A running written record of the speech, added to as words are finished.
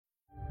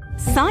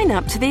Sign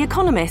up to The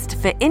Economist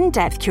for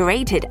in-depth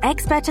curated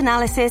expert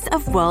analysis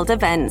of world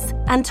events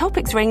and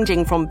topics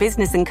ranging from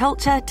business and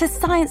culture to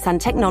science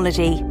and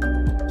technology.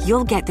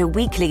 You'll get the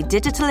weekly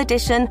digital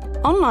edition,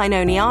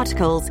 online-only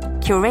articles,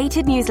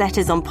 curated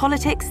newsletters on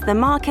politics, the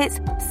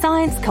markets,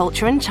 science,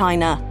 culture and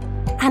China,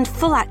 and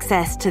full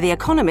access to The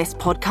Economist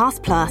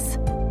Podcast Plus.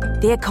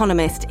 The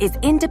Economist is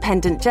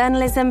independent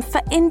journalism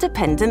for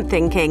independent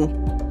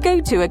thinking.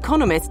 Go to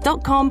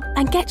economist.com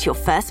and get your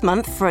first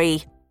month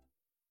free.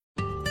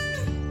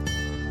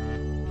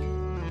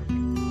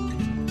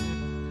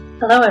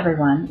 Hello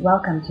everyone,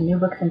 welcome to New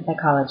Books in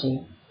Psychology.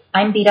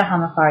 I'm Bita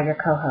Hamafar, your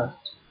co-host.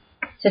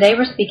 Today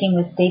we're speaking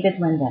with David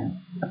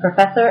Linden, a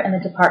professor in the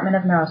Department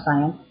of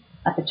Neuroscience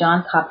at the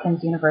Johns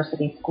Hopkins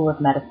University School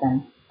of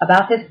Medicine,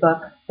 about his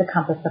book, The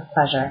Compass of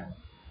Pleasure.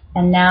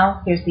 And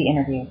now, here's the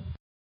interview.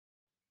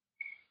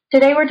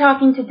 Today we're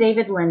talking to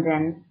David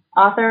Linden,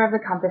 author of The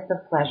Compass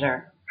of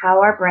Pleasure,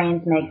 How Our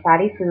Brains Make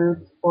Fatty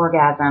Foods,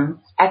 Orgasm,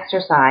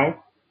 Exercise,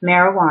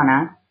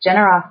 Marijuana,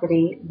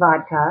 Generosity,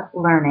 Vodka,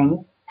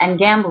 Learning, and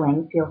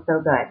Gambling Feel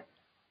So Good.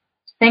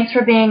 Thanks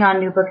for being on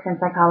New Books in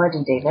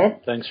Psychology,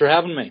 David. Thanks for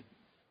having me.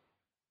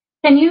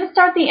 Can you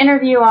start the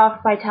interview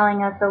off by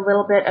telling us a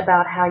little bit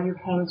about how you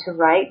came to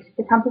write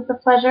The Compass of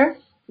Pleasure?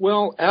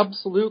 Well,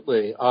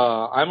 absolutely.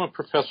 I'm a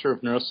professor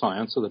of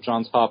neuroscience at the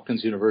Johns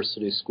Hopkins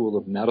University School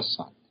of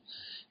Medicine.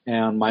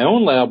 And my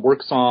own lab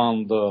works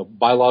on the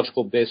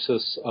biological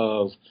basis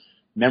of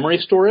memory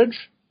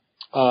storage,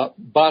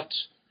 but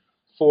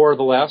for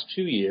the last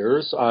 2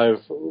 years,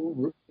 I've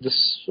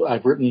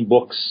written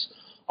books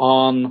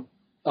on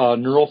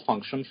neural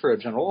function for a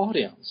general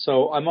audience.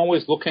 So I'm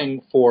always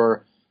looking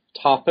for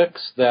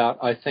topics that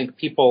I think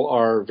people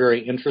are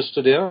very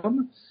interested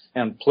in,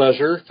 and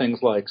pleasure, things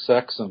like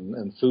sex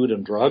and food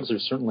and drugs,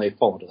 certainly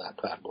fall into that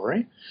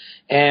category,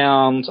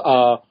 and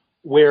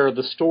where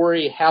the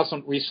story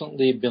hasn't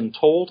recently been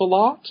told a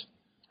lot,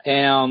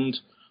 and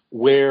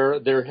where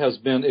there has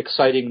been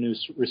exciting new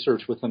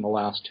research within the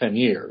last 10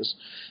 years.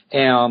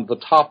 And the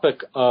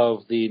topic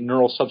of the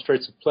neural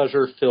substrates of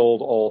pleasure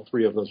filled all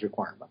three of those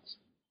requirements.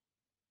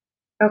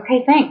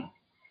 Okay, thanks.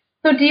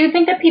 So do you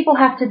think that people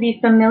have to be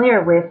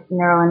familiar with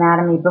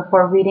neuroanatomy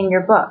before reading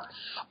your book?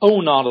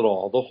 Oh, not at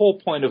all. The whole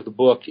point of the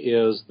book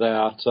is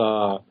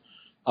that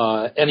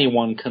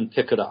anyone can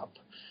pick it up.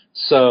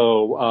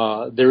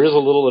 So there is a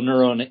little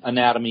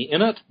neuroanatomy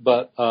in it,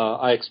 but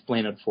I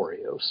explain it for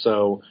you.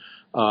 So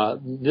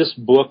this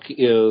book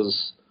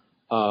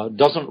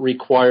doesn't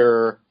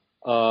require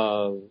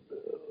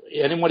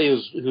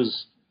anybody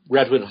who's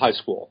graduated high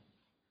school,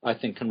 I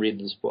think, can read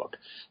this book.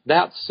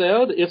 That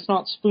said, it's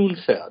not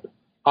spoon-fed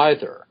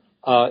either.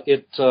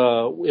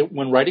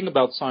 When writing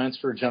about science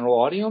for a general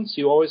audience,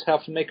 you always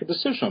have to make a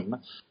decision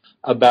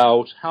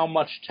about how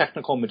much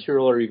technical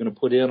material are you going to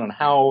put in and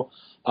how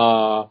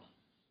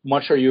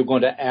much are you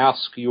going to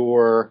ask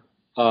your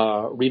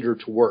reader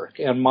to work.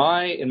 And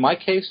in my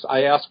case,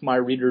 I ask my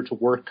reader to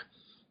work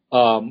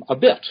a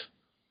bit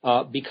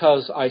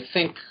because I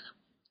think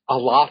a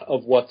lot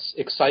of what's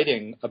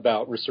exciting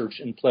about research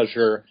in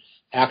pleasure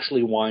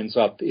actually winds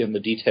up in the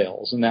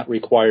details, and that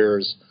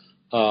requires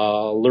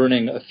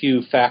learning a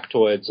few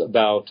factoids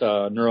about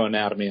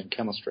neuroanatomy and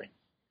chemistry.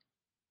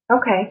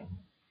 Okay.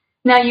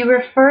 Now, you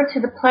refer to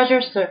the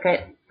pleasure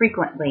circuit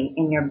frequently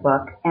in your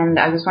book, and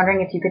I was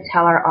wondering if you could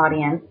tell our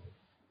audience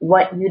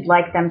what you'd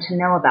like them to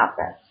know about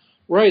this.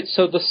 Right.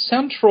 So the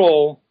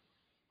central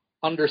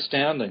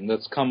understanding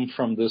that's come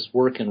from this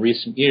work in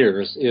recent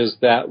years is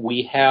that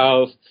we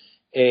have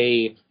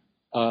a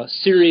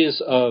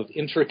series of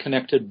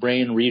interconnected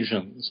brain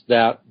regions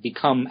that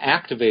become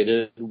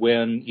activated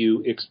when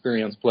you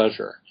experience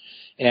pleasure.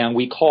 And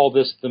we call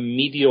this the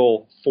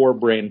medial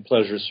forebrain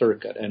pleasure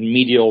circuit. And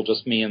medial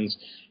just means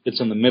it's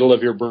in the middle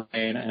of your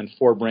brain, and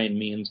forebrain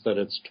means that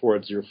it's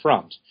towards your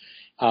front,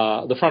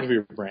 the front of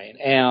your brain.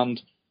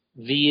 And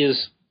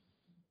these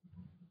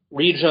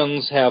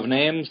regions have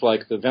names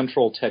like the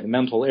ventral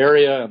tegmental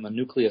area and the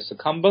nucleus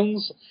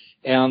accumbens,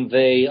 and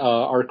they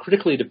are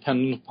critically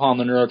dependent upon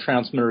the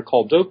neurotransmitter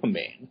called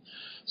dopamine.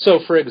 So,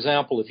 for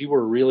example, if you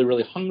were really,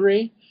 really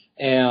hungry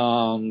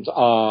and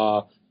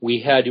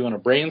we had you in a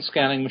brain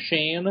scanning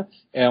machine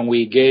and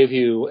we gave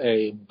you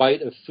a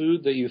bite of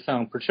food that you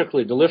found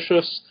particularly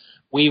delicious,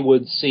 we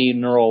would see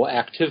neural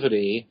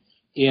activity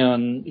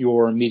in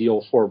your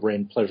medial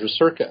forebrain pleasure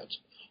circuit.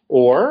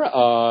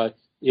 Or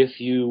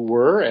if you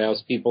were,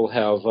 as people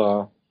have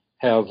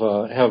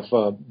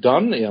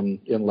done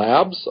in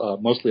labs,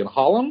 mostly in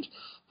Holland,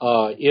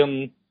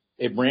 in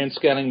a brain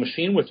scanning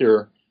machine with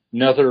your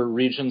nether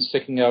region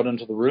sticking out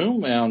into the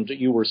room, and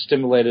you were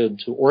stimulated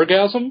to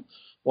orgasm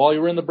while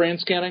you were in the brain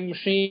scanning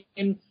machine,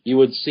 you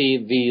would see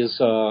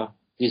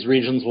these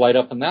regions light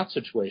up in that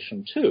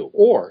situation too.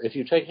 Or if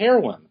you take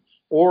heroin,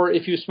 or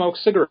if you smoke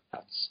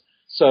cigarettes.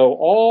 So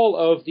all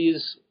of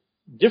these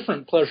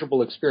different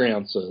pleasurable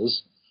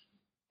experiences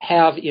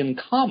have in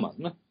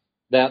common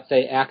that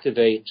they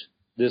activate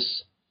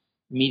this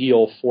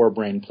medial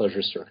forebrain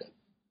pleasure circuit.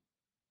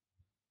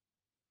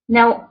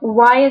 Now,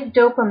 why is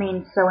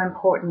dopamine so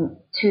important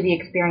to the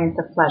experience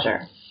of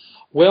pleasure?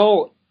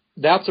 Well,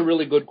 that's a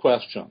really good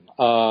question.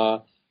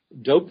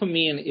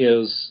 Dopamine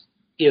is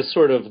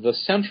sort of the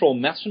central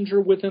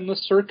messenger within the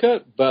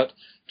circuit, but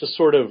to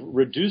sort of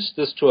reduce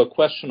this to a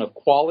question of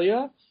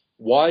qualia,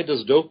 why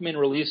does dopamine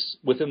release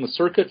within the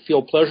circuit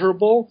feel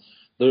pleasurable?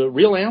 The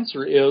real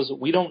answer is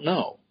we don't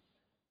know.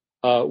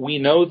 We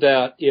know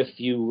that if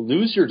you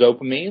lose your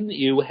dopamine,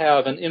 you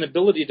have an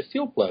inability to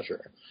feel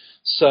pleasure.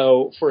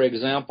 So, for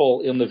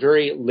example, in the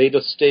very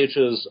latest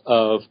stages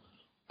of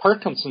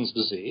Parkinson's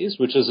disease,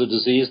 which is a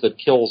disease that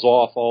kills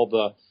off all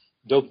the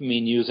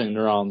dopamine-using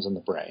neurons in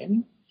the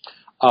brain,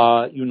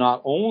 you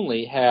not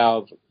only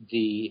have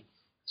the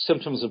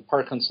symptoms of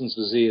Parkinson's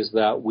disease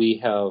that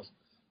we have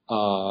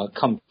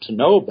come to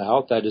know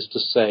about, that is to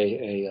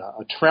say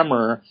a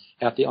tremor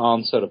at the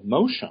onset of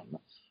motion,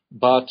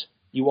 but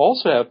you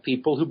also have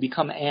people who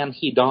become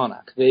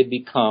anhedonic. They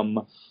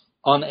become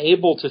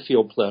unable to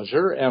feel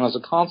pleasure, and as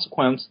a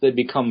consequence, they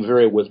become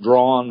very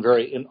withdrawn,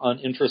 very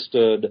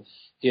uninterested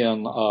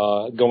in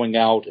going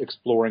out,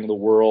 exploring the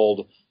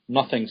world.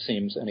 Nothing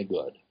seems any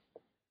good.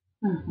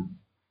 Mm-hmm.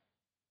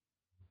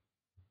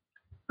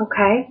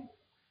 Okay.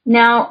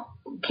 Now,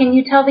 can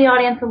you tell the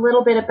audience a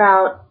little bit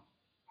about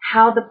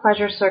how the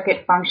pleasure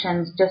circuit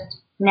functions just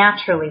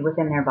naturally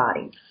within their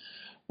body?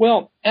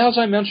 Well, as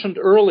I mentioned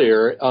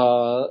earlier,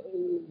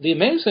 the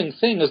amazing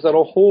thing is that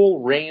a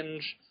whole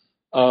range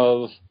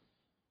of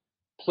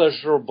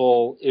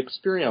pleasurable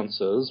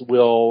experiences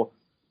will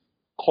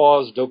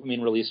cause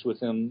dopamine release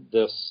within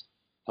this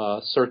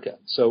circuit.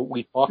 So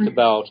we talked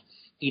about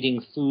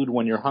eating food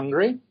when you're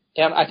hungry,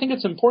 and I think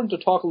it's important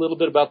to talk a little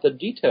bit about the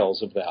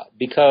details of that,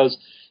 because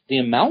the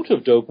amount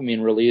of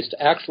dopamine released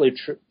actually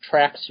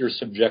tracks your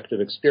subjective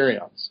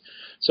experience.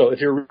 So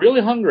if you're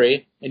really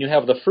hungry and you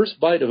have the first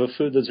bite of a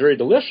food that's very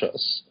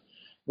delicious,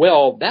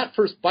 well, that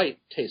first bite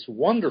tastes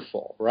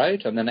wonderful,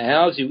 right? And then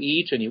as you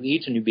eat and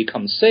you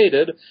become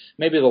sated,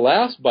 maybe the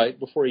last bite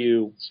before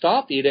you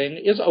stop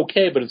eating is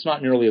okay, but it's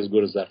not nearly as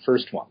good as that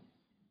first one.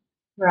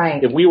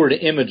 Right. If we were to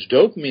image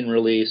dopamine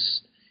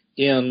release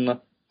in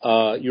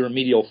your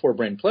medial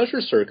forebrain pleasure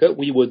circuit,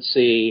 we would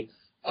see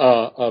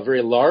a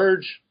very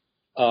large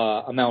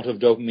amount of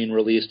dopamine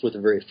released with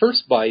the very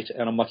first bite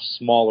and a much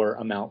smaller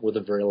amount with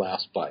the very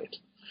last bite.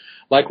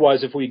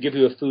 Likewise, if we give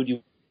you a food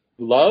you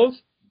love,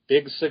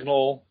 big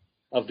signal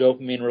of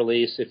dopamine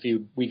release. If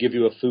we give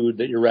you a food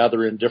that you're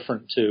rather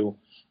indifferent to,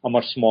 a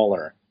much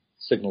smaller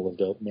signal of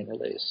dopamine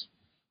release.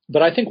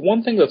 But I think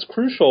one thing that's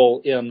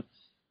crucial in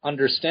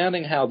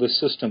understanding how this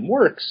system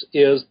works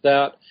is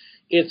that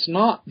it's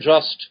not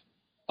just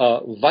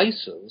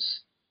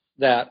vices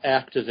that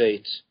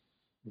activate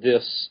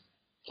this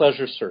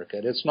pleasure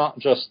circuit. It's not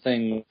just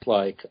things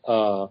like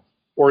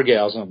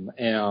orgasm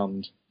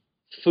and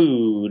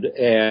food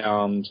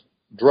and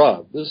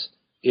drugs.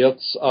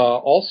 It's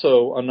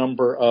also a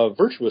number of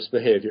virtuous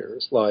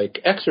behaviors like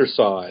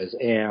exercise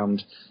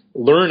and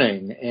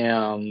learning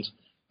and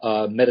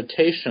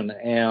meditation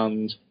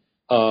and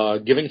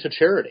giving to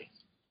charity.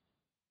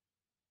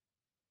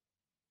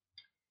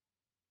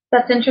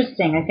 That's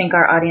interesting. I think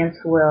our audience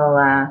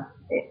will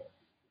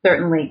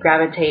certainly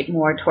gravitate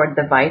more toward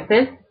the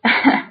vices,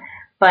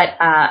 but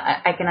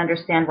I can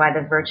understand why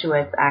the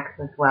virtuous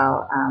acts as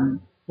well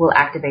will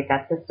activate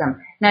that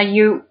system. Now,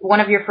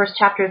 one of your first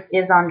chapters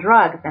is on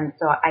drugs, and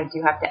so I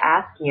do have to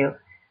ask you,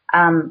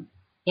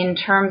 in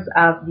terms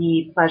of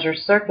the pleasure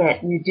circuit,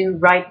 you do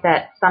write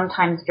that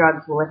sometimes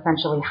drugs will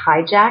essentially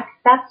hijack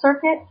that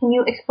circuit. Can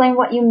you explain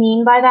what you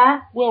mean by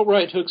that? Well,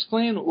 right. To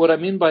explain what I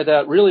mean by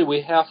that, really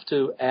we have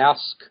to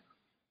ask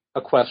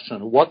a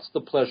question. What's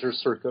the pleasure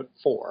circuit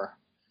for?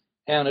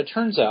 And it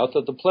turns out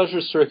that the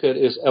pleasure circuit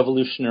is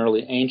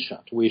evolutionarily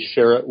ancient. We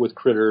share it with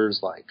critters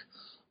like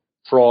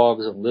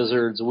frogs and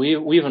lizards. We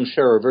even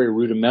share a very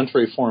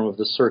rudimentary form of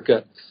the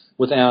circuit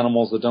with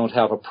animals that don't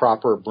have a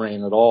proper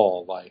brain at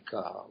all, like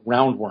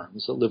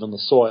roundworms that live in the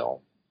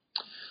soil.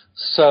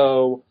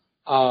 So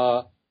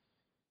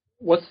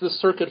what's the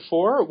circuit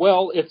for?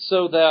 Well, it's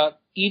so that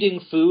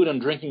eating food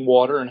and drinking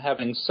water and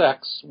having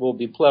sex will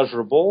be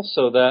pleasurable,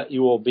 so that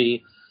you will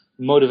be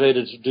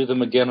motivated to do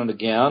them again and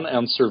again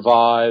and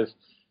survive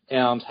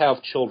and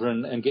have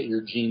children and get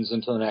your genes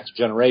into the next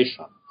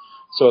generation.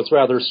 So it's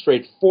rather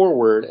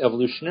straightforward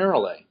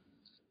evolutionarily.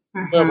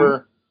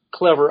 However,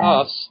 clever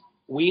us,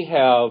 we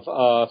have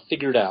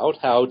figured out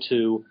how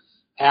to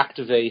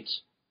activate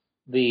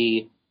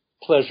the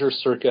pleasure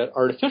circuit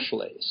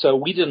artificially. So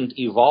we didn't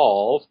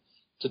evolve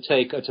to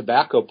take a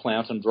tobacco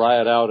plant and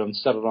dry it out and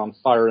set it on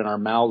fire in our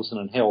mouths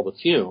and inhale the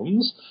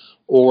fumes,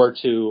 or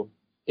to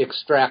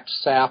extract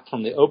sap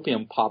from the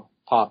opium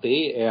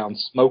poppy and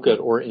smoke it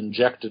or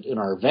inject it in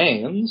our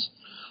veins.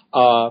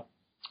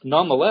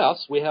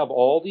 Nonetheless, we have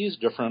all these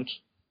different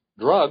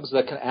drugs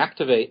that can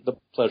activate the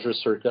pleasure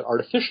circuit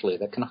artificially,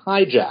 that can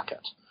hijack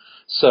it.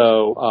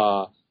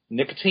 So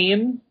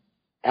nicotine,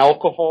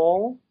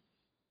 alcohol,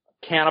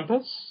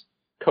 cannabis,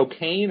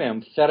 cocaine,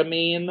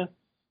 amphetamine,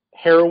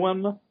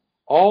 heroin,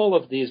 all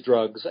of these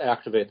drugs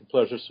activate the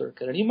pleasure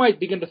circuit. And you might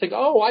begin to think,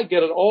 oh, I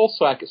get it, all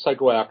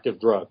psychoactive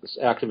drugs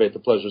activate the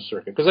pleasure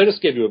circuit, because I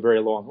just gave you a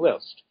very long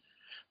list.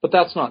 But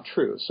that's not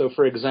true. So,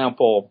 for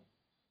example,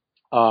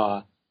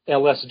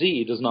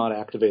 LSD does not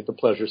activate the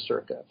pleasure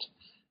circuit.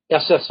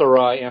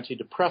 SSRI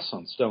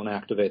antidepressants don't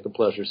activate the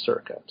pleasure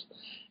circuit.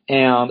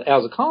 And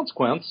as a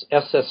consequence,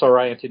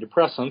 SSRI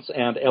antidepressants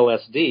and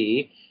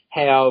LSD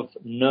have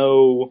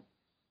no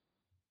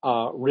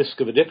risk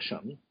of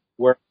addiction,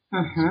 where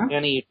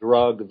any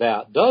drug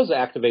that does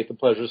activate the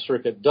pleasure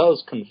circuit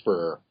does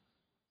confer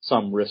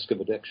some risk of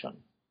addiction.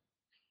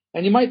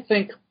 And you might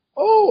think,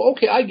 oh,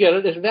 okay, I get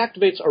it. If it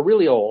activates a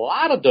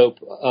lot of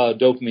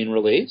dopamine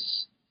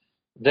release,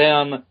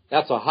 then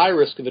that's a high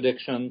risk of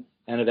addiction,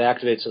 and it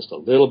activates just a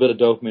little bit of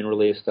dopamine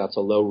release, that's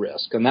a low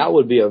risk. And that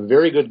would be a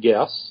very good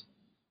guess,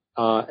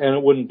 and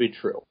it wouldn't be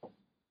true.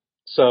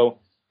 So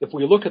if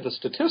we look at the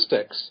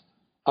statistics,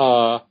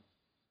 4%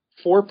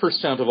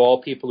 of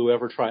all people who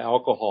ever try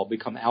alcohol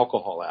become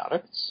alcohol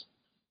addicts,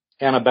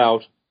 and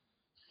about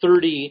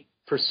 30%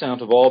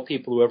 of all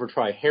people who ever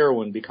try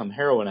heroin become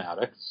heroin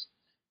addicts,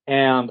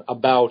 and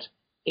about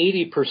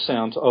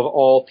 80% of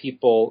all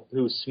people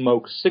who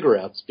smoke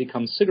cigarettes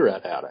become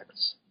cigarette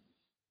addicts.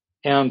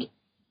 And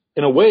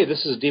in a way,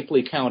 this is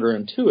deeply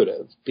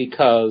counterintuitive,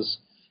 because,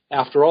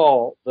 after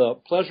all, the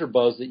pleasure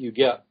buzz that you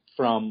get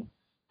from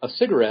a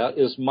cigarette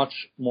is much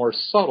more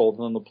subtle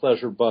than the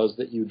pleasure buzz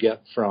that you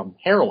get from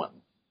heroin,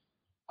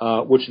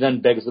 which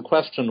then begs the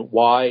question,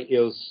 why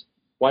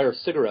are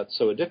cigarettes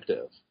so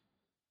addictive?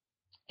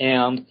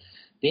 And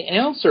the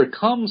answer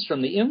comes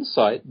from the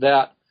insight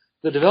that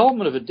the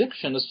development of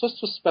addiction is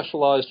just a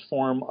specialized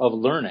form of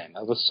learning,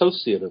 of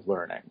associative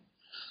learning.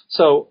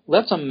 So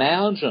let's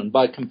imagine,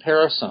 by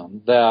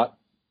comparison, that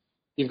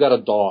you've got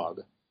a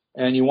dog,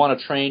 and you want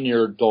to train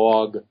your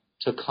dog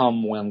to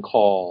come when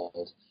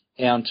called.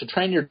 And to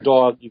train your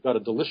dog, you've got a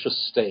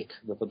delicious steak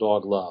that the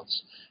dog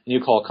loves. And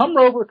you call, come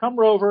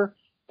Rover,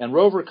 and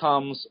Rover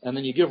comes, and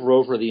then you give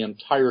Rover the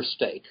entire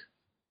steak.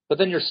 But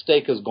then your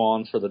steak is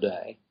gone for the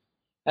day.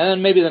 And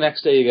then maybe the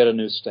next day you get a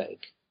new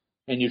steak.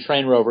 And you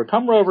train Rover,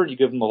 come Rover, and you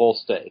give him the whole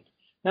steak.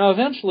 Now,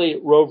 eventually,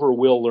 Rover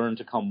will learn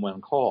to come when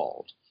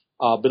called,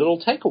 but it'll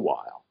take a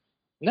while.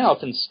 Now,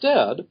 if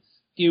instead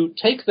you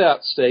take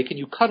that steak and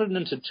you cut it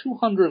into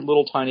 200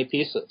 little tiny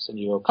pieces, and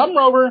you go, come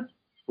Rover,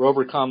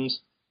 Rover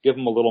comes, give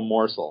him a little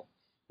morsel.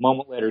 A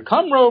moment later,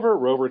 come Rover,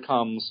 Rover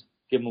comes,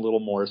 give him a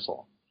little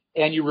morsel.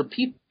 And you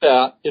repeat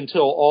that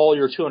until all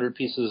your 200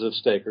 pieces of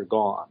steak are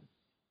gone.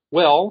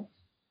 Well,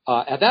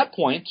 at that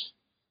point,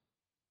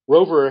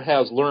 Rover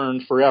has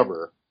learned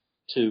forever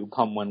to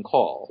come when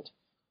called.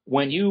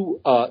 When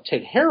you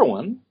take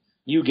heroin,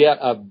 you get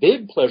a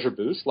big pleasure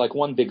boost, like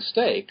one big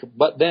steak,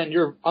 but then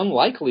you're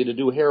unlikely to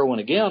do heroin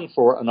again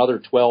for another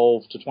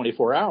 12 to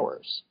 24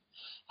 hours.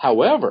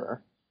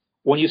 However,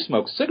 when you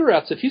smoke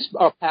cigarettes, if you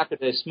are a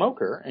pack-a-day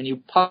smoker and you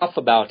puff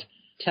about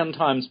 10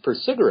 times per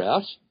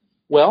cigarette,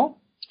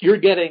 well, you're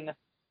getting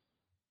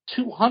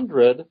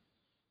 200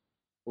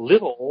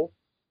 little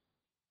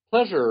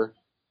pleasure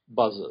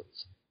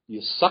buzzes. You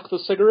suck the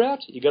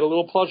cigarette, you get a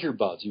little pleasure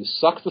buzz. You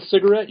suck the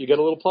cigarette, you get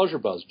a little pleasure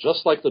buzz,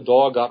 just like the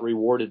dog got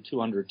rewarded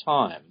 200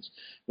 times.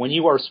 When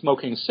you are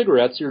smoking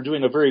cigarettes, you're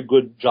doing a very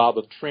good job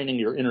of training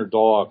your inner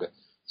dog,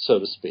 so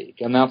to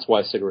speak, and that's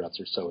why cigarettes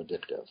are so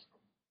addictive.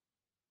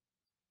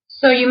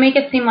 So you make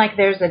it seem like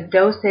there's a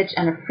dosage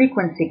and a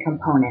frequency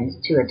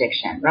component to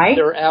addiction, right?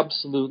 There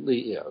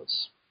absolutely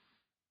is.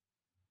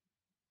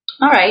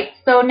 All right,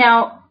 so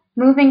now,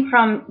 moving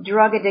from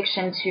drug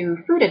addiction to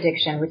food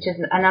addiction, which is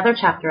another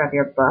chapter of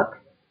your book,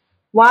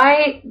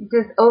 why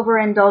does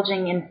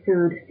overindulging in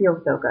food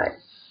feel so good?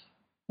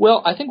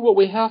 Well, I think what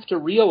we have to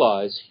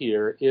realize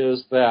here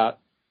is that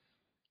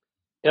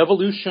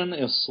evolution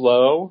is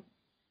slow,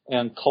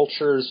 and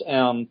cultures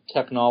and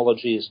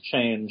technologies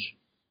change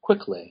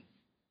quickly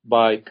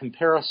by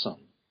comparison.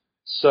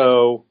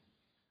 So,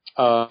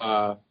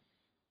 for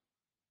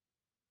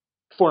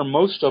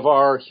most of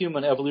our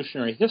human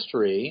evolutionary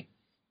history,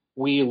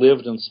 we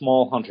lived in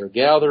small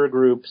hunter-gatherer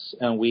groups,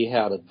 and we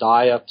had a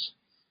diet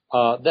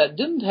that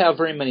didn't have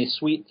very many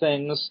sweet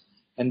things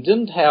and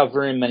didn't have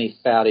very many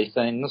fatty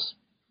things.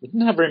 It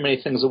didn't have very many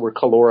things that were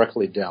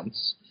calorically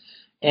dense,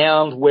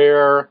 and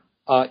where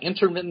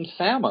intermittent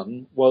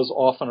famine was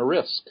often a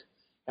risk.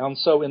 And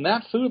so in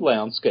that food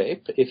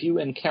landscape, if you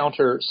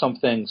encounter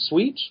something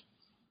sweet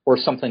or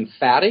something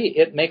fatty,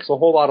 it makes a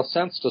whole lot of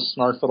sense to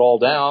snarf it all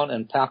down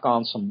and pack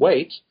on some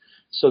weight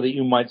so that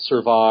you might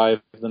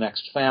survive the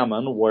next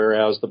famine,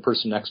 whereas the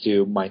person next to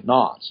you might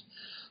not.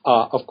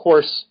 Of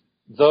course,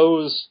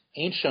 those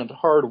ancient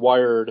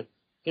hardwired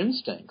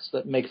instincts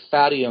that make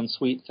fatty and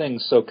sweet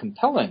things so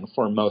compelling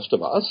for most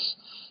of us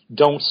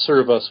don't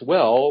serve us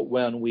well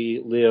when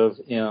we live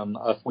in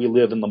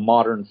the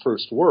modern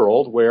first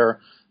world, where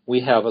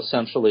we have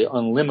essentially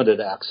unlimited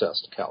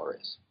access to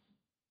calories.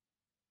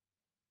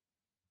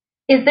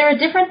 Is there a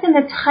difference in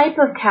the type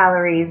of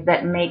calories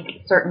that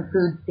make certain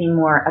foods seem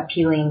more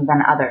appealing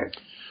than others?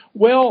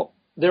 Well,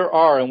 There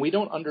are, and we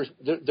don't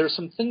there's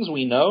some things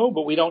we know,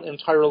 but we don't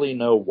entirely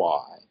know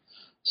why.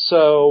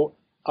 So,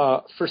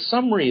 for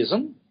some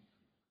reason,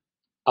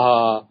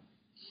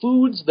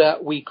 foods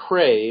that we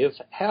crave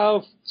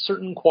have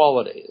certain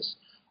qualities.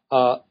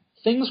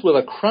 Things with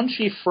a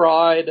crunchy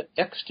fried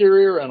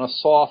exterior and a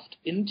soft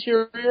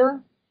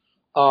interior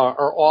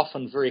are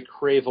often very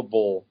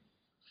craveable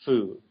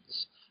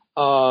foods.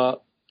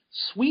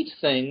 Sweet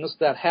things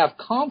that have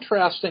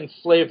contrasting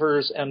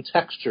flavors and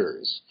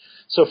textures.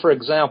 So, for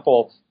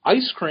example,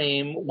 ice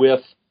cream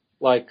with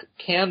like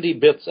candy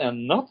bits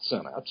and nuts in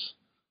it,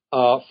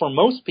 for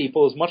most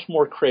people is much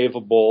more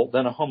craveable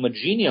than a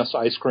homogeneous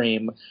ice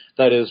cream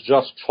that is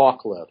just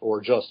chocolate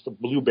or just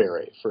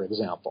blueberry, for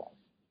example.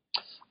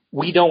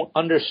 We don't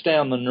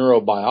understand the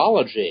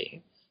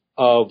neurobiology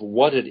of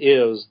what it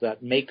is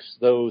that makes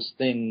those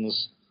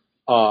things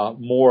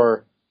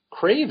more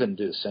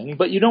crave-inducing,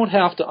 but you don't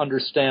have to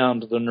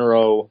understand the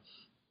neurobiology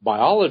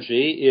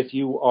if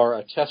you are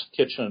a test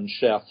kitchen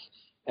chef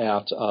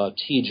at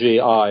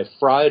TGI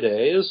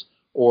Fridays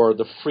or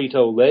the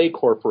Frito-Lay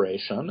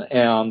Corporation,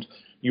 and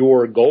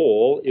your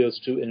goal is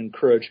to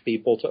encourage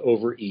people to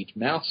overeat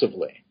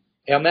massively.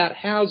 And that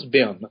has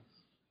been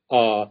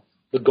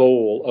the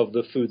goal of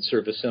the food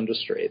service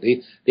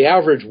industry. The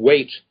average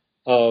weight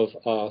of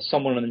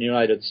someone in the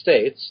United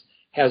States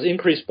has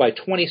increased by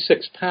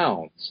 26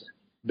 pounds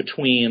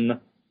between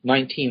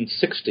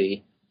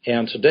 1960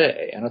 and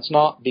today. And it's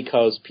not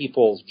because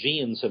people's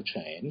genes have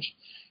changed.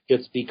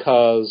 It's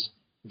because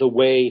the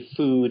way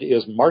food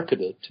is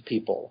marketed to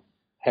people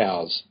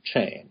has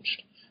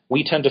changed.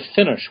 We tend to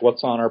finish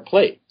what's on our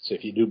plate. So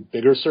if you do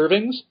bigger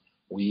servings,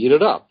 we eat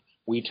it up.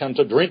 We tend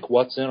to drink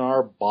what's in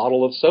our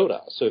bottle of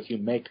soda. So if you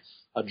make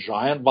a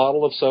giant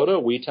bottle of soda,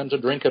 we tend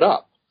to drink it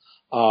up.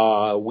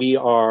 We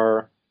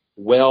are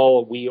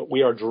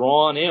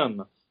drawn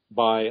in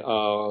by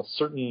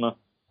certain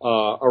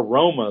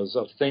aromas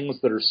of things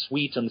that are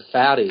sweet and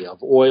fatty,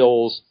 of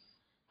oils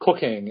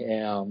cooking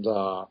and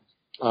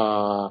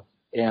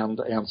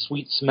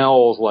sweet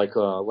smells like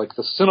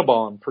the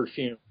Cinnabon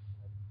perfume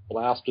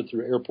blasted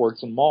through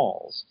airports and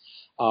malls.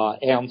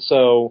 And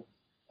so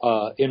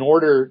in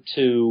order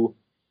to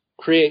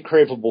create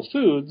craveable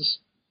foods,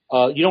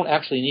 you don't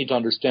actually need to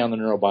understand the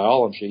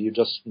neurobiology. You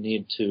just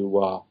need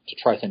to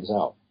try things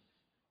out.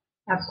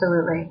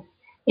 Absolutely.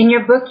 In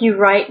your book, you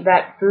write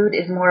that food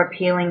is more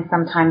appealing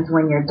sometimes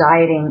when you're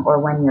dieting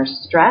or when you're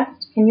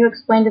stressed. Can you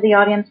explain to the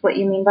audience what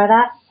you mean by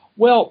that?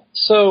 Well,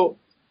 so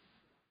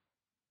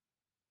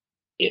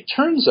it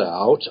turns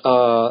out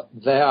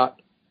that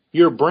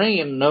your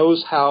brain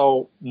knows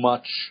how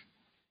much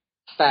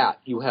fat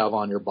you have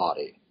on your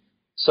body.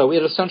 So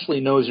it essentially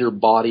knows your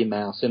body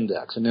mass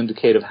index, an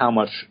indicator of how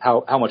much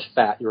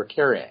fat you're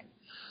carrying.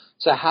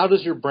 So how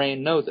does your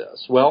brain know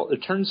this? Well, it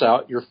turns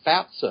out your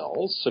fat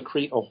cells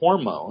secrete a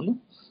hormone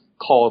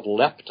called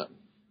leptin.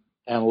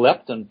 And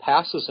leptin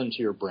passes into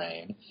your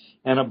brain,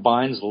 and it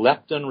binds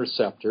leptin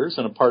receptors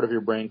in a part of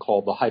your brain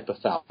called the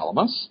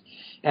hypothalamus.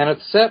 And it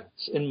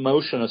sets in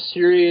motion a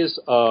series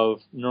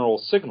of neural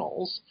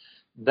signals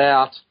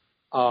that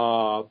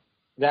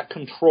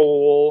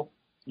control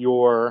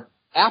your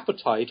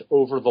appetite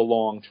over the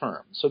long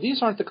term. So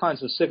these aren't the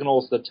kinds of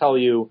signals that tell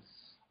you,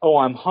 oh,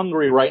 I'm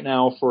hungry right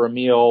now for a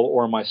meal,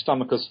 or my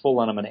stomach is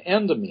full and I'm going to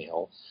end a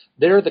meal.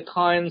 They're the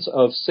kinds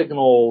of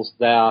signals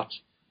that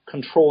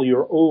control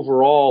your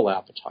overall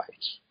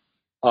appetite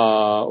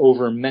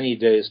over many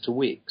days to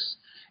weeks.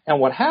 And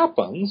what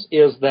happens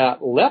is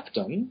that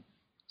leptin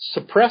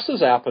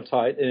suppresses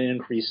appetite and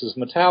increases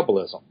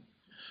metabolism.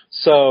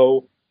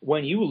 So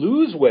when you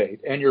lose weight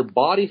and your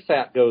body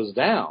fat goes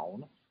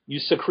down, you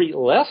secrete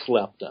less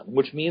leptin,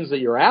 which means that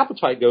your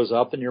appetite goes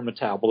up and your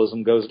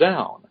metabolism goes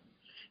down.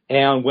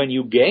 And when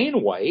you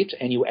gain weight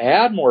and you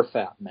add more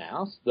fat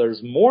mass,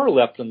 there's more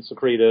leptin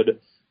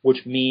secreted,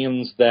 which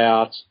means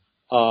that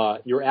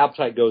your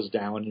appetite goes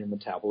down and your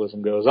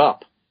metabolism goes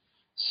up.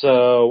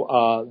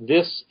 So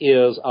this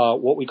is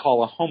what we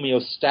call a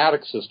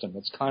homeostatic system.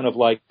 It's kind of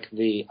like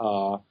the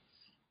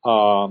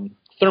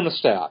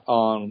thermostat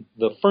on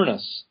the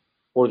furnace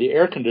or the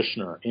air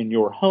conditioner in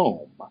your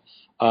home.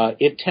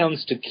 It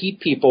tends to keep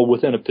people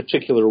within a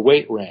particular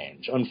weight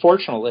range.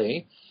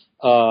 Unfortunately,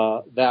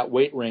 that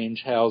weight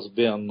range has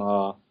been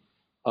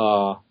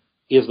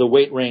is the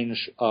weight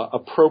range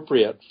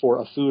appropriate for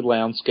a food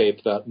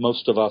landscape that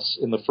most of us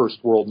in the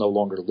first world no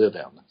longer live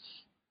in.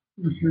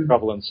 Mm-hmm.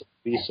 Prevalence of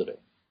obesity.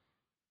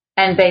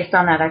 And based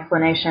on that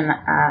explanation,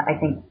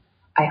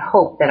 I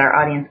hope that our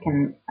audience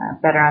can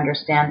better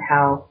understand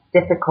how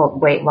difficult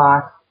weight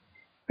loss,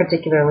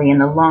 particularly in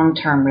the long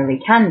term, really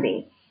can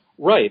be.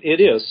 Right,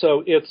 it is.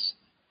 So it's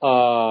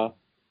all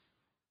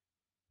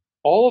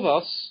of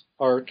us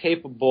are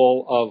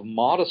capable of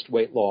modest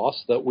weight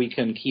loss that we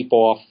can keep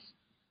off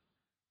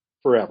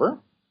forever,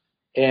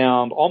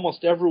 and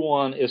almost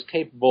everyone is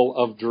capable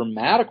of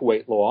dramatic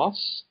weight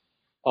loss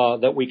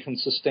that we can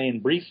sustain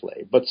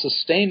briefly. But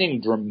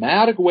sustaining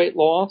dramatic weight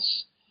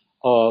loss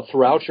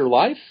throughout your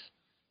life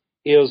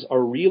is a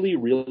really,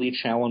 really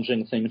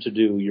challenging thing to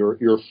do.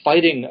 You're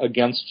fighting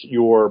against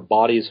your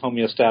body's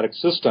homeostatic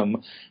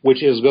system,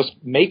 which is just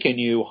making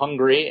you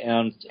hungry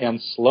and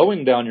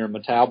slowing down your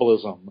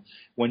metabolism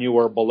when you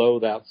are below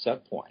that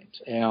set point.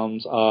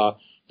 And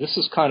this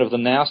is kind of the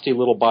nasty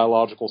little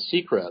biological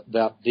secret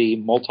that the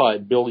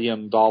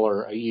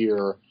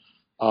multi-billion-dollar-a-year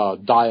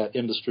diet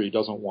industry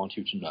doesn't want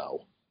you to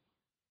know.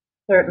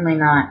 Certainly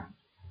not.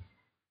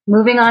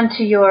 Moving on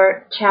to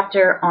your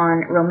chapter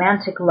on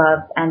romantic love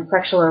and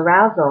sexual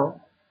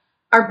arousal,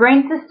 are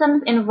brain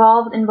systems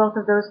involved in both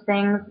of those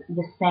things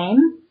the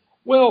same?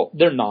 Well,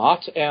 they're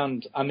not,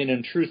 and I mean,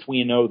 in truth,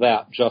 we know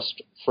that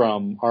just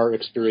from our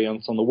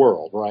experience in the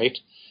world, right?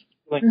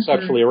 Feeling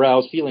sexually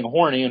aroused, feeling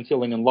horny, and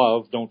feeling in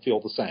love don't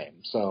feel the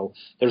same. So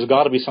there's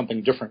got to be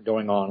something different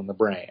going on in the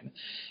brain.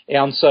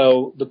 And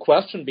so the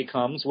question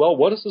becomes, well,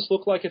 what does this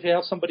look like if you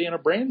have somebody in a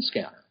brain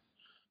scanner?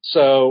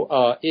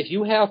 So if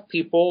you have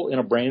people in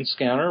a brain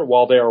scanner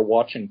while they are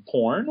watching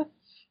porn,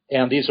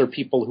 and these are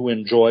people who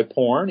enjoy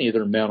porn,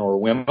 either men or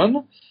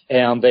women,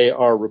 and they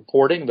are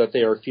reporting that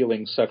they are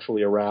feeling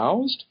sexually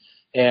aroused,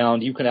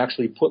 and you can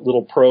actually put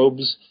little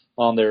probes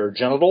on their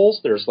genitals.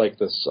 There's like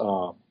this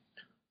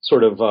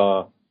sort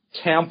of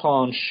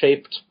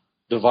tampon-shaped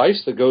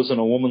device that goes in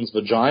a woman's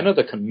vagina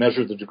that can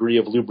measure the degree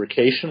of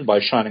lubrication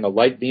by shining a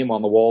light beam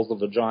on the walls of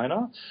the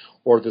vagina,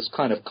 or this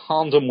kind of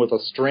condom with a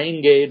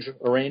strain gauge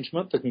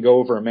arrangement that can go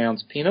over a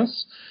man's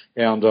penis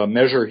and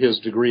measure his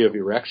degree of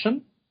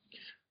erection.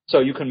 So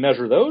you can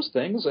measure those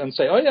things and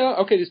say, oh yeah,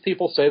 okay, these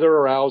people say they're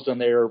aroused,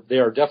 and they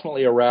are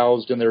definitely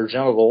aroused in their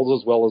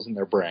genitals as well as in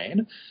their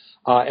brain.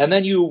 And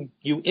then you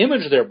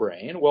image their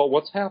brain. Well,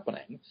 what's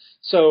happening?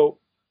 So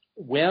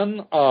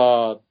when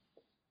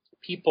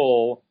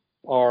people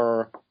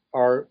are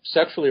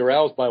sexually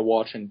aroused by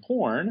watching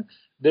porn,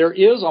 there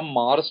is a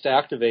modest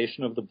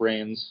activation of the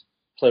brain's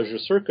pleasure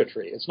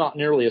circuitry. It's not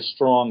nearly as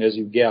strong as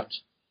you get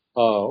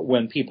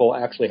when people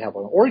actually have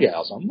an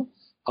orgasm,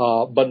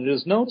 but it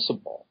is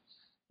noticeable.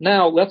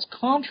 Now, let's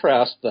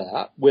contrast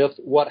that with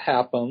what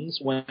happens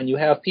when you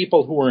have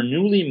people who are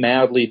newly,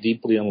 madly,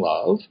 deeply in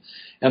love,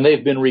 and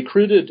they've been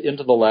recruited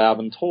into the lab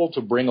and told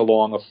to bring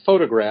along a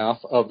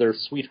photograph of their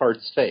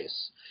sweetheart's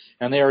face.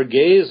 And they are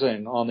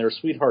gazing on their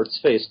sweetheart's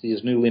face,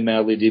 these newly,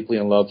 madly, deeply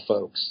in love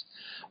folks.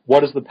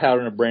 What is the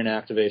pattern of brain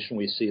activation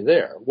we see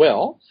there?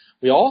 Well,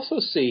 we also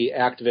see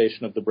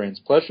activation of the brain's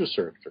pleasure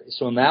circuitry.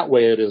 So in that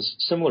way, it is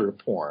similar to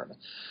porn.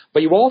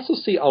 But you also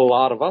see a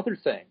lot of other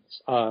things.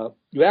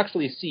 You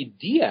actually see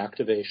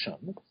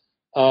deactivation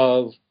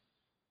of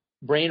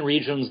brain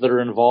regions that are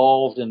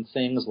involved in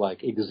things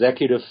like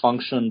executive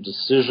function,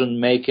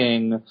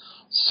 decision-making,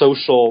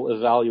 social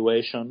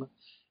evaluation.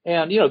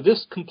 And,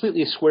 this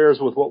completely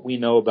squares with what we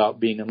know about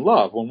being in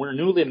love. When we're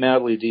newly,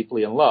 madly,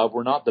 deeply in love,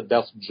 we're not the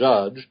best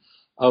judge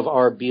of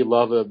our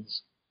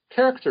beloved's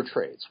character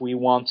traits. We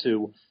want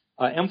to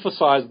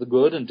emphasize the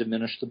good and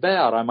diminish the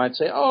bad. I might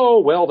say, oh,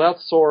 well,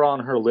 that's sore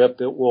on her lip.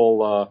 It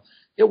will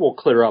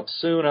clear up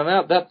soon.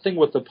 And that thing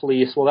with the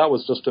police, well, that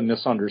was just a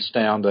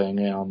misunderstanding.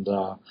 And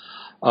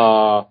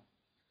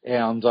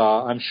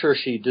I'm sure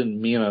she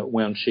didn't mean it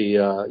when she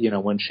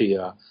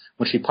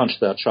punched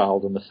that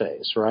child in the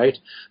face, right?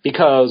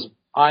 Because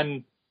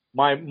my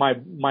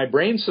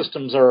brain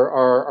systems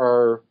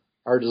are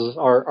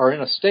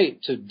in a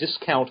state to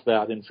discount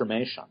that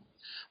information.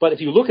 But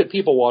if you look at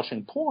people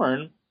watching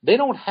porn, they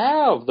don't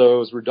have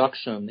those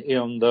reduction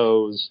in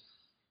those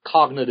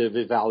cognitive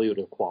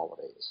evaluative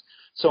qualities.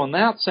 So in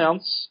that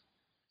sense,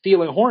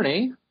 feeling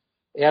horny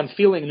and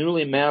feeling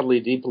newly, madly,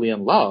 deeply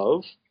in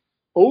love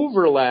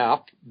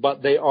overlap,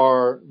 but they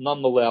are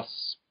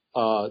nonetheless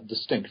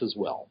distinct as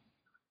well.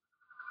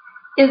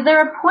 Is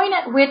there a point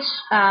at which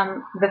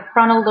the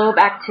frontal lobe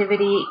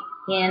activity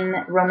in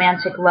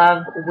romantic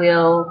love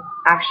will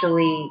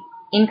actually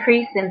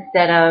increase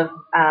instead of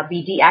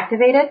be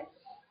deactivated?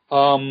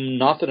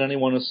 Not that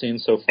anyone has seen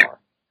so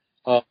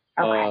far.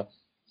 Okay.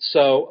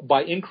 So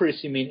by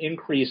increase, you mean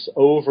increase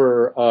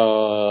over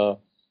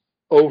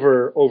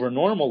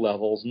normal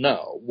levels?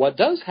 No. What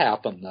does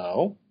happen,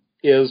 though,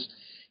 is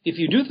if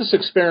you do this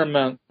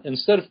experiment,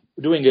 instead of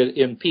doing it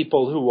in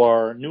people who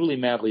are newly,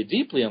 madly,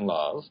 deeply in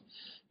love,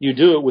 you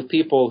do it with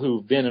people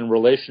who've been in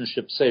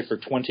relationships, say, for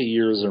 20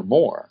 years or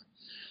more.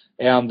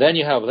 And then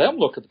you have them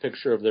look at the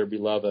picture of their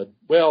beloved.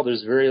 Well,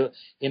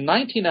 in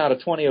 19 out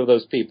of 20 of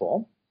those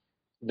people,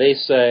 they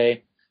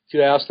say, if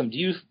you ask them, do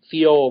you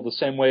feel the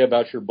same way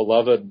about your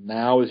beloved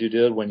now as you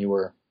did when you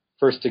were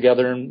first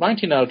together? And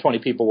 19 out of 20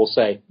 people will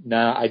say,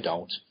 nah, I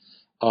don't.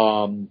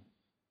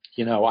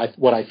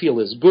 What I feel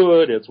is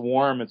good, it's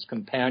warm, it's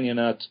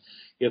companionate,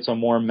 it's a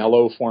more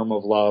mellow form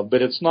of love,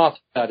 but it's not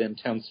that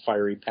intense,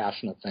 fiery,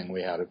 passionate thing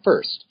we had at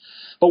first.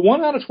 But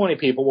 1 out of 20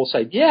 people will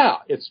say, yeah,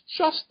 it's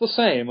just the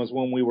same as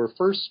when we were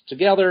first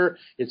together,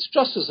 it's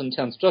just as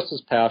intense, just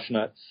as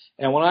passionate.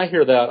 And when I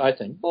hear that, I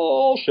think,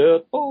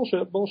 bullshit.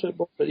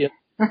 Yeah,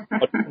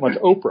 much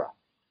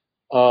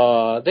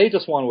Oprah. They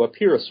just want to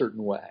appear a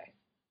certain way.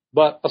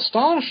 But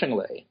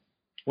astonishingly,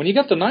 when you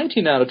get the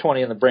 19 out of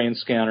 20 in the brain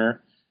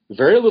scanner,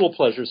 very little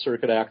pleasure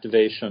circuit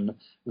activation,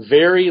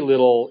 very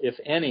little, if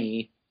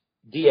any,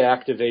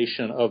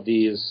 deactivation of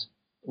these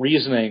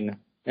reasoning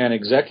and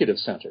executive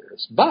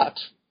centers. But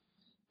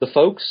the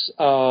folks,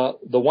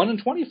 the 1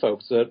 in 20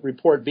 folks that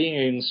report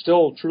being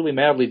still truly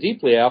madly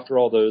deeply after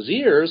all those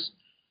years,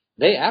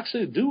 they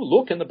actually do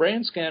look in the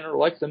brain scanner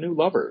like the new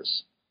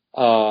lovers.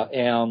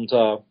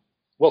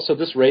 So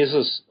this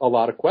raises a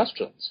lot of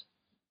questions.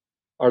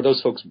 Are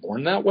those folks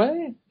born that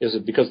way? Is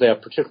it because they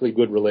have particularly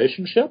good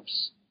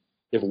relationships?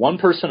 If one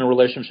person in a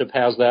relationship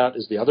has that,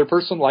 is the other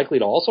person likely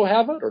to also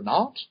have it or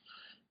not?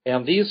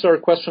 And these are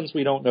questions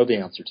we don't know the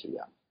answer to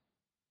yet.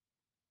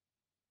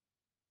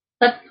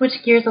 Let's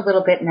switch gears a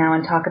little bit now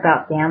and talk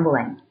about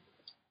gambling.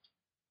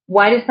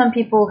 Why do some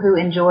people who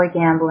enjoy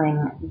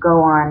gambling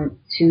go on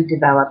to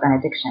develop an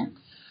addiction?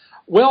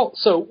 Well,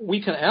 so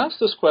we can ask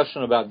this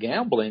question about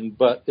gambling,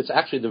 but it's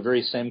actually the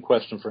very same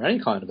question for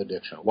any kind of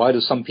addiction. Why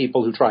do some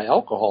people who try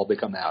alcohol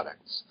become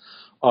addicts?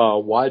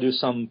 Why do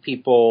some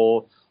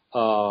people,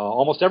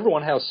 almost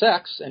everyone has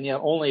sex, and yet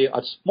only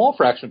a small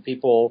fraction of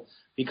people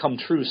become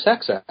true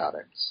sex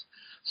addicts?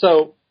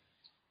 So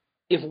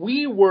if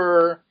we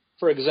were,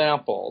 for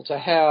example, to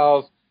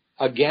have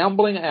a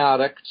gambling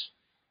addict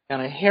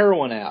and a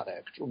heroin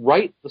addict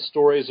write the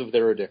stories of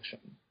their addiction,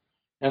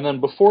 and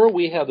then before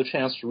we had the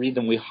chance to read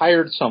them, we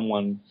hired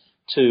someone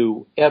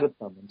to edit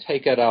them and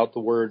take out the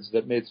words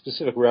that made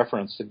specific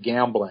reference to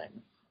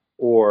gambling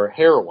or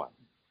heroin.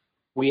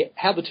 We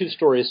had the two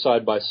stories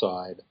side by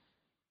side.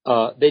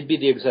 They'd be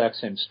the exact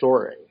same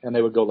story, and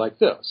they would go like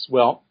this.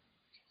 Well,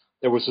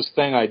 there was this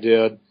thing I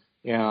did,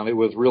 and it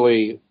was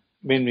really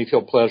made me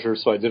feel pleasure,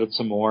 so I did it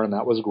some more, and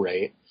that was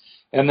great.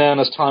 And then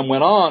as time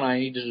went on, I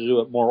needed to do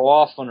it more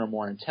often or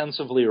more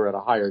intensively or at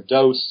a higher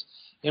dose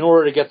in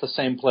order to get the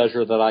same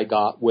pleasure that I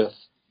got with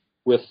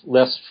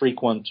less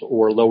frequent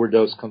or lower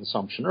dose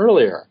consumption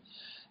earlier.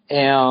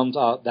 And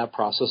that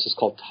process is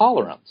called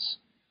tolerance.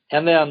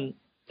 And then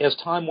as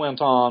time went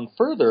on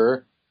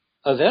further,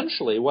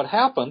 eventually what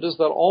happened is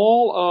that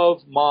all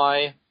of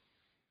my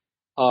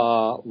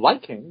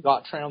liking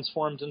got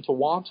transformed into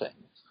wanting.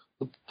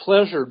 The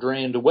pleasure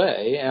drained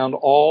away, and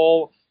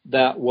all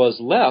that was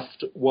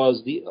left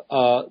was the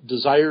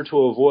desire to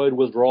avoid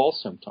withdrawal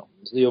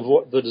symptoms,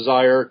 the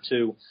desire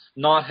to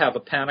not have a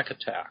panic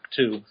attack,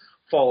 to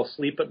fall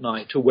asleep at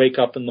night, to wake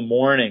up in the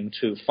morning,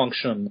 to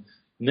function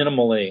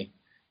minimally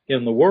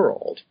in the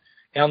world.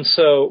 And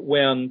so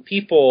when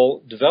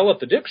people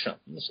develop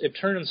addictions, it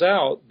turns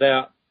out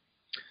that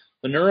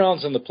the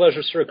neurons in the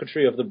pleasure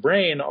circuitry of the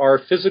brain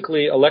are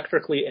physically,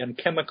 electrically, and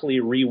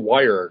chemically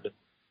rewired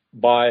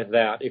by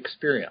that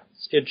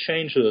experience. It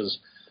changes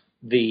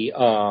the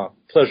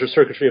pleasure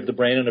circuitry of the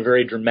brain in a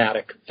very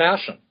dramatic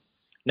fashion.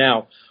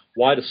 Now,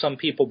 why do some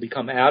people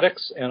become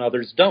addicts and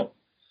others don't?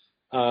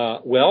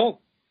 Well,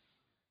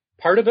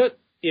 part of it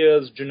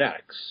is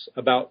genetics.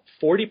 About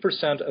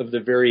 40% of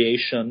the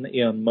variation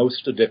in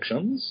most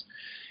addictions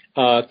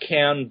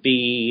can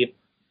be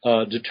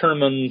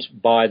determined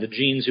by the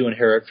genes you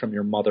inherit from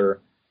your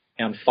mother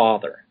and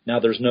father. Now,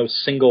 there's no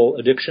single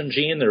addiction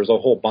gene. There's a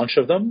whole bunch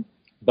of them,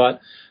 but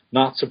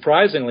not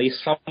surprisingly,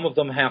 some of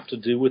them have to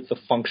do with the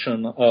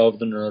function of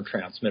the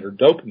neurotransmitter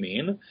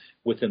dopamine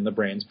within the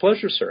brain's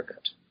pleasure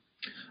circuit.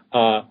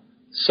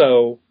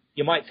 So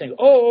you might think,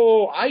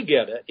 oh, I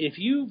get it. If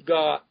you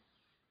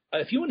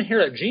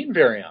inherit gene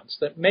variants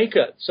that make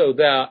it so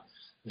that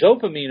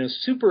dopamine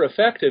is super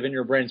effective in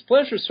your brain's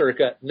pleasure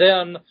circuit,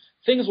 then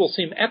things will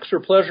seem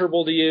extra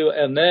pleasurable to you,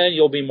 and then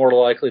you'll be more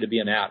likely to be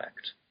an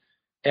addict.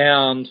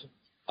 And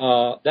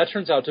that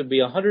turns out to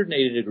be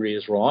 180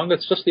 degrees wrong.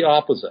 It's just the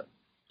opposite.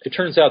 It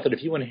turns out that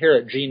if you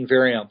inherit gene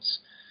variants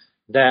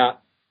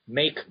that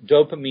make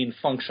dopamine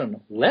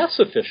function less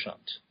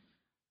efficient,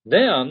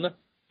 then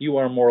you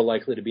are more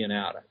likely to be an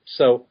addict.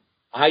 So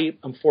I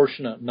am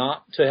fortunate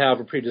not to have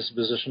a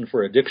predisposition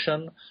for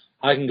addiction.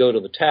 I can go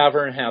to the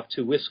tavern, have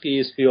 2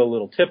 whiskeys, feel a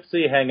little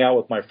tipsy, hang out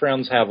with my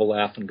friends, have a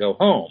laugh, and go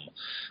home.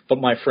 But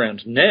my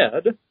friend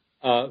Ned,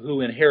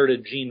 who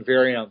inherited gene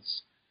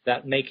variants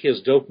that make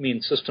his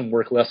dopamine system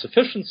work less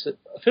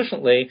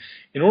efficiently,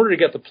 in order to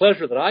get the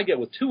pleasure that I get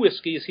with 2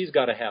 whiskeys, he's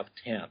got to have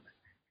 10.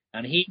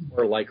 And he's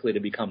more likely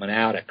to become an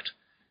addict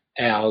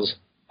as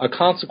a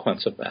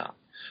consequence of that.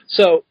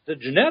 So the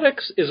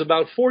genetics is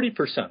about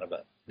 40% of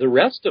it. The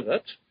rest of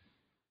it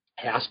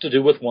has to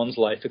do with one's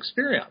life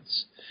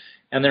experience.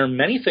 And there are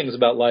many things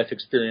about life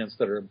experience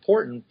that are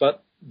important,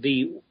 but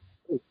the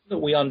that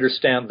we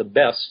understand the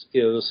best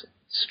is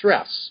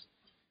stress.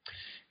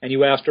 And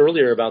you asked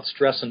earlier about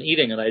stress and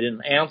eating, and I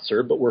didn't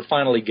answer, but we're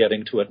finally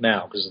getting to it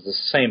now because it's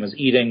the same as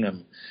eating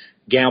and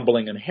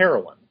gambling and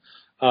heroin.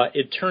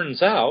 It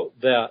turns out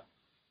that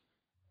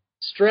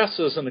stress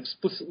is an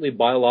explicitly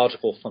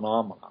biological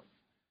phenomenon.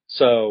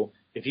 So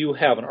if you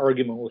have an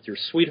argument with your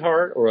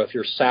sweetheart, or if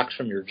you're sacked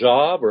from your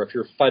job, or if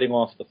you're fighting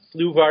off the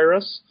flu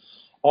virus,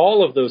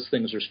 all of those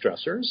things are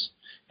stressors,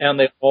 and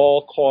they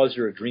all cause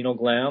your adrenal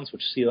glands,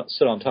 which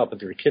sit on top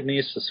of your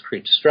kidneys, to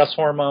secrete stress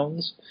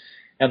hormones.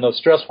 And those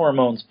stress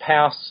hormones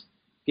pass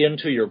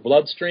into your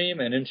bloodstream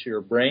and into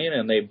your brain,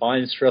 and they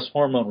bind stress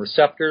hormone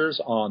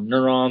receptors on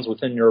neurons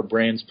within your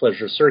brain's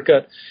pleasure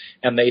circuit,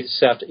 and they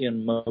set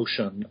in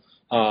motion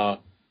a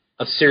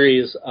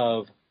series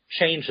of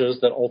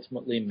changes that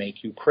ultimately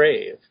make you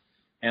crave.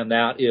 And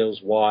that is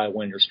why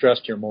when you're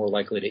stressed, you're more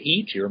likely to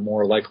eat, you're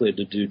more likely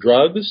to do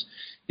drugs.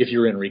 If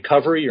you're in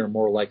recovery, you're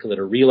more likely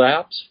to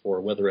relapse, for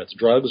whether it's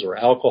drugs or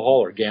alcohol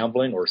or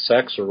gambling or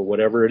sex or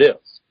whatever it is.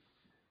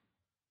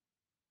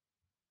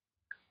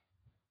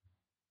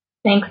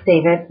 Thanks,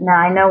 David. Now,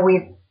 I know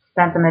we've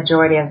spent the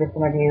majority of this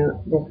interview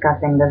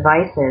discussing the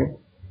vices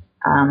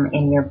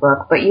in your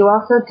book, but you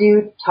also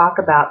do talk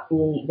about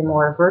the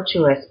more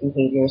virtuous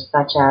behaviors,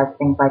 such as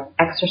things like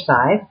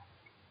exercise.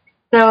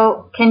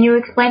 So can you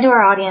explain to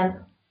our audience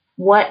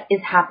what is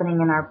happening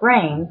in our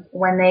brains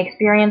when they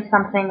experience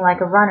something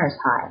like a runner's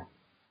high?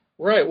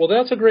 Right. Well,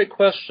 that's a great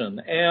question.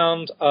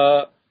 And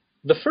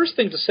the first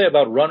thing to say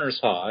about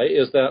runner's high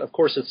is that, of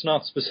course, it's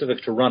not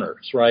specific to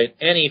runners, right?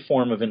 Any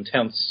form of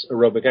intense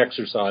aerobic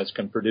exercise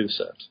can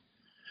produce it.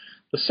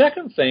 The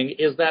second thing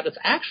is that it's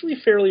actually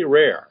fairly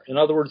rare. In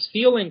other words,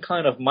 feeling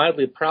kind of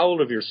mildly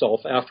proud of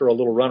yourself after a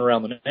little run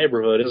around the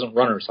neighborhood isn't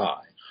runner's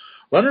high.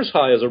 Runner's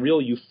high is a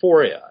real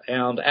euphoria,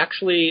 and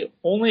actually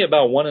only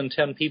about 1 in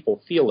 10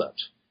 people feel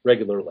it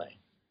regularly.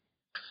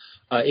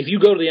 If you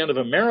go to the end of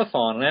a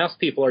marathon and ask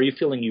people, are you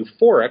feeling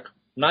euphoric?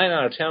 9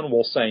 out of 10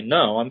 will say,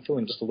 no, I'm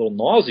feeling just a little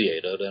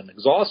nauseated and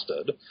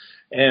exhausted.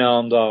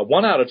 And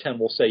 1 out of 10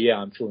 will say, yeah,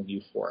 I'm feeling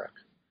euphoric.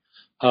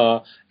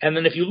 And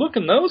then if you look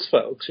in those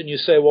folks and you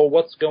say, well,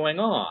 what's going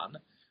on?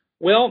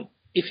 Well,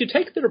 if you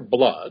take their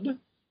blood,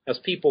 as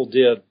people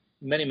did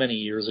many, many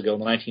years ago in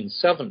the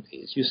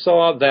 1970s, you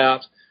saw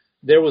that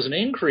there was an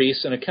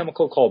increase in a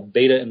chemical called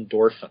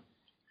beta-endorphin.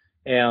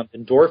 And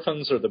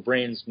endorphins are the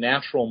brain's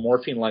natural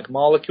morphine-like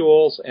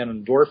molecules,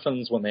 and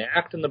endorphins, when they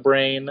act in the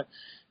brain,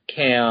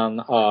 can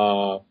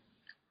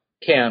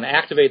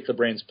activate the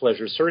brain's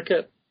pleasure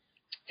circuit,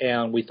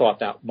 and we thought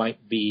that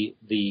might be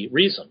the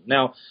reason.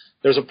 Now,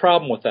 there's a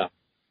problem with that,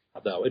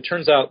 though. It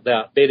turns out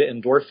that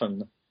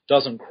beta-endorphin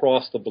doesn't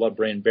cross the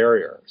blood-brain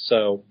barrier.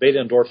 So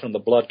beta-endorphin in the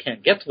blood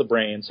can't get to the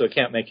brain, so it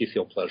can't make you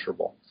feel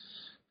pleasurable.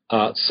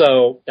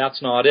 So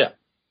that's not it.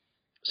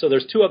 So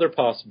there's 2 other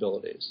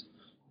possibilities.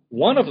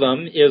 One of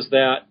them is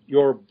that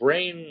your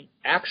brain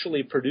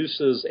actually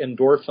produces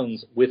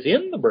endorphins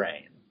within the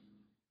brain,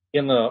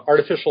 in the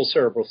artificial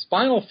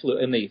cerebrospinal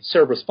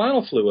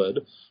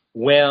fluid,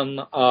 when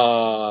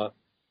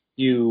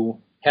you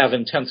have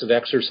intensive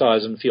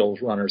exercise and feel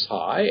runner's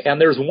high. And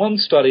there's one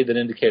study that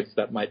indicates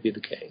that might be the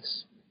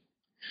case.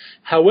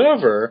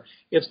 However,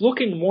 it's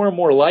looking more and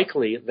more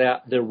likely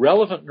that the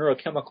relevant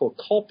neurochemical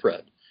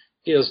culprit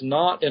is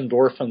not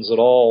endorphins at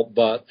all,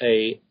 but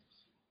a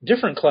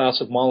different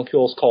class of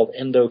molecules called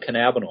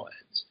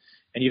endocannabinoids.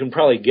 And you can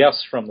probably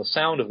guess from the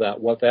sound of that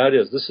what that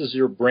is. This is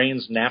your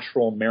brain's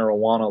natural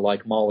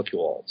marijuana-like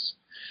molecules.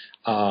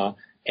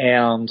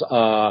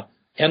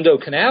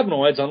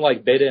 Endocannabinoids,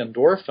 unlike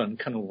beta-endorphin,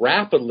 can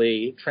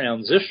rapidly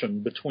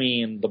transition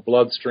between the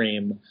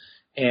bloodstream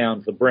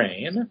and the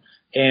brain.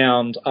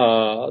 And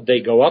they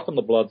go up in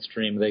the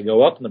bloodstream, they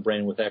go up in the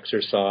brain with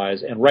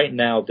exercise, and right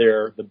now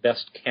they're the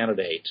best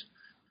candidate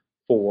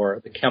for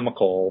the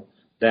chemical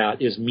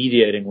that is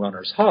mediating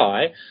runner's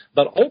high.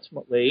 But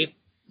ultimately,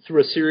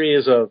 through a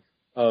series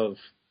of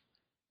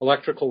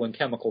electrical and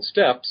chemical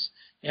steps,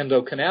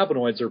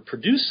 endocannabinoids are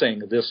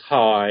producing this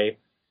high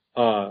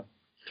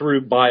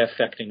by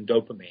affecting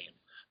dopamine.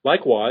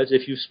 Likewise,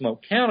 if you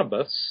smoke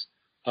cannabis,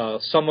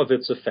 some of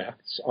its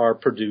effects are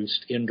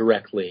produced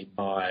indirectly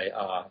by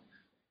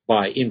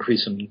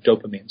increase in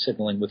dopamine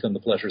signaling within the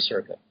pleasure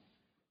circuit.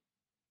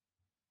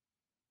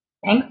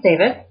 Thanks,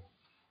 David.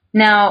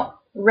 Now,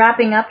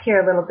 wrapping up here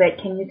a little bit,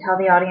 can you tell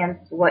the audience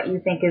what you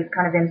think is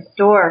kind of in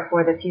store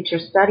for the future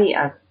study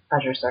of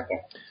pleasure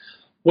circuit?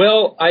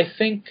 Well, I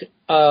think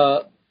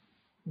the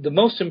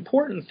most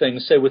important thing,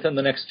 say within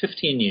the next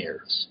 15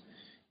 years,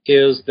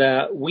 is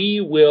that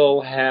we will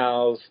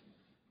have,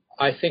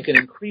 I think, an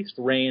increased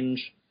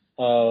range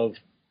of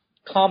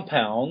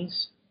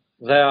compounds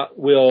that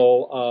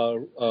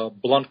will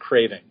blunt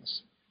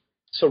cravings.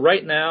 So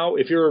right now,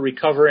 if you're a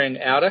recovering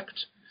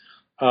addict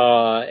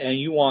and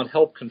you want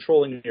help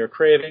controlling your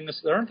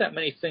cravings, there aren't that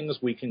many things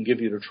we can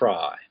give you to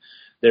try.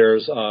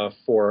 There's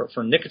for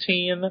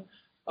nicotine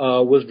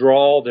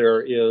withdrawal,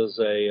 there is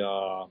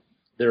a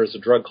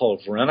drug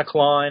called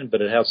varenicline,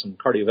 but it has some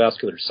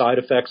cardiovascular side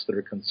effects that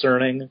are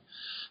concerning.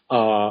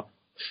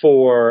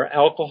 For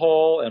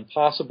alcohol and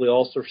possibly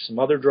also for some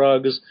other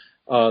drugs,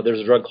 there's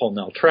a drug called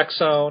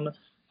naltrexone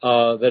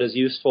that is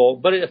useful,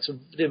 but it's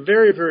the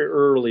very, very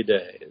early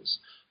days.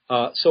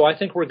 So I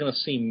think we're going to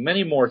see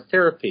many more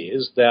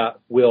therapies that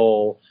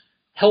will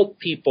help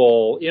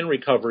people in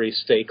recovery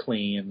stay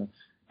clean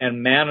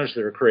and manage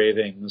their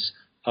cravings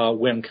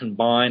when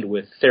combined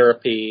with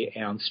therapy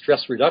and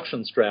stress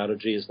reduction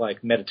strategies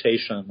like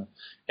meditation,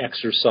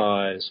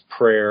 exercise,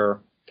 prayer,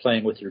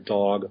 playing with your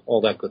dog,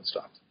 all that good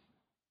stuff.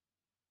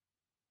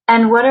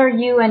 And what are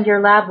you and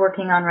your lab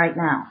working on right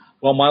now?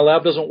 Well, my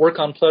lab doesn't work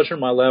on pleasure.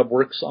 My lab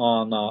works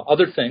on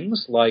other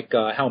things, like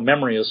how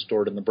memory is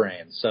stored in the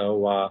brain.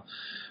 So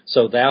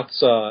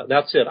that's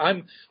it.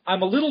 I'm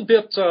a little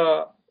bit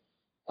of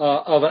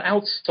an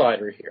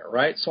outsider here,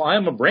 right? So I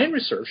am a brain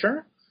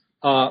researcher,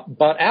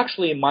 but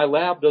actually my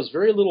lab does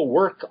very little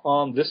work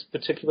on this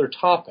particular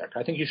topic.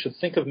 I think you should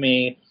think of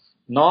me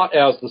not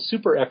as the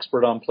super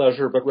expert on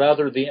pleasure, but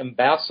rather the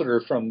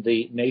ambassador from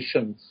the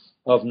nation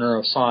of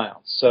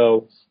neuroscience.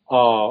 So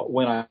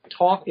when I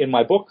talk in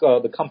my book,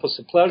 The Compass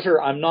of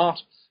Pleasure, I'm not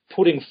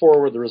putting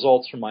forward the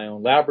results from my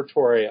own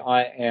laboratory.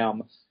 I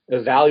am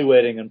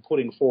evaluating and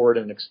putting forward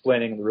and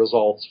explaining the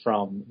results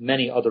from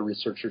many other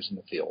researchers in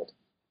the field.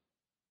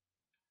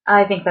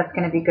 I think that's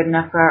going to be good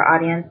enough for our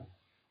audience.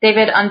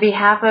 David, on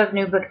behalf of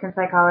New Books in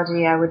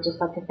Psychology, I would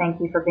just like to thank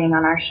you for being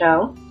on our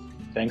show.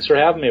 Thanks for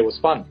having me. It was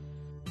fun.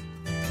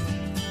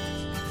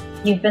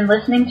 You've been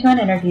listening to an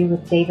interview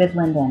with David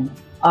Linden,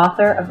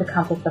 author of The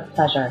Compass of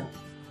Pleasure.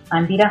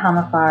 I'm Vida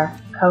Hamafar,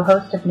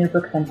 co-host of New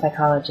Books in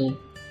Psychology.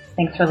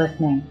 Thanks for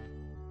listening.